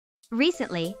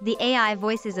Recently, the AI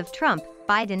voices of Trump,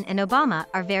 Biden, and Obama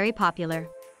are very popular.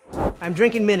 I'm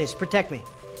drinking minis. Protect me.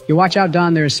 You watch out,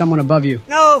 Don. There is someone above you.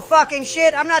 No fucking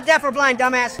shit. I'm not deaf or blind,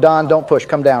 dumbass. Don, don't push.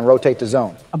 Come down. Rotate the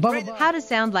zone. Above. How to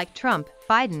sound like Trump,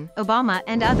 Biden, Obama,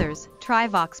 and others. Try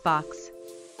VoxBox.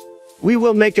 We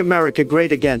will make America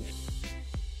great again.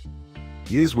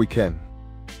 Yes, we can.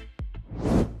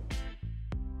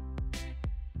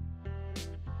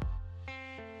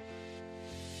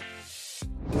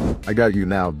 I got you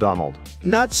now, Donald.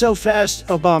 Not so fast,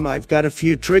 Obama. I've got a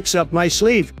few tricks up my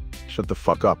sleeve. Shut the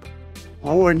fuck up.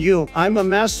 I'll warn you, I'm a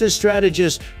master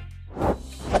strategist.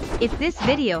 If this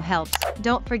video helps,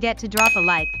 don't forget to drop a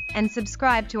like and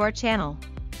subscribe to our channel.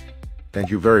 Thank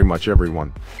you very much,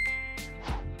 everyone.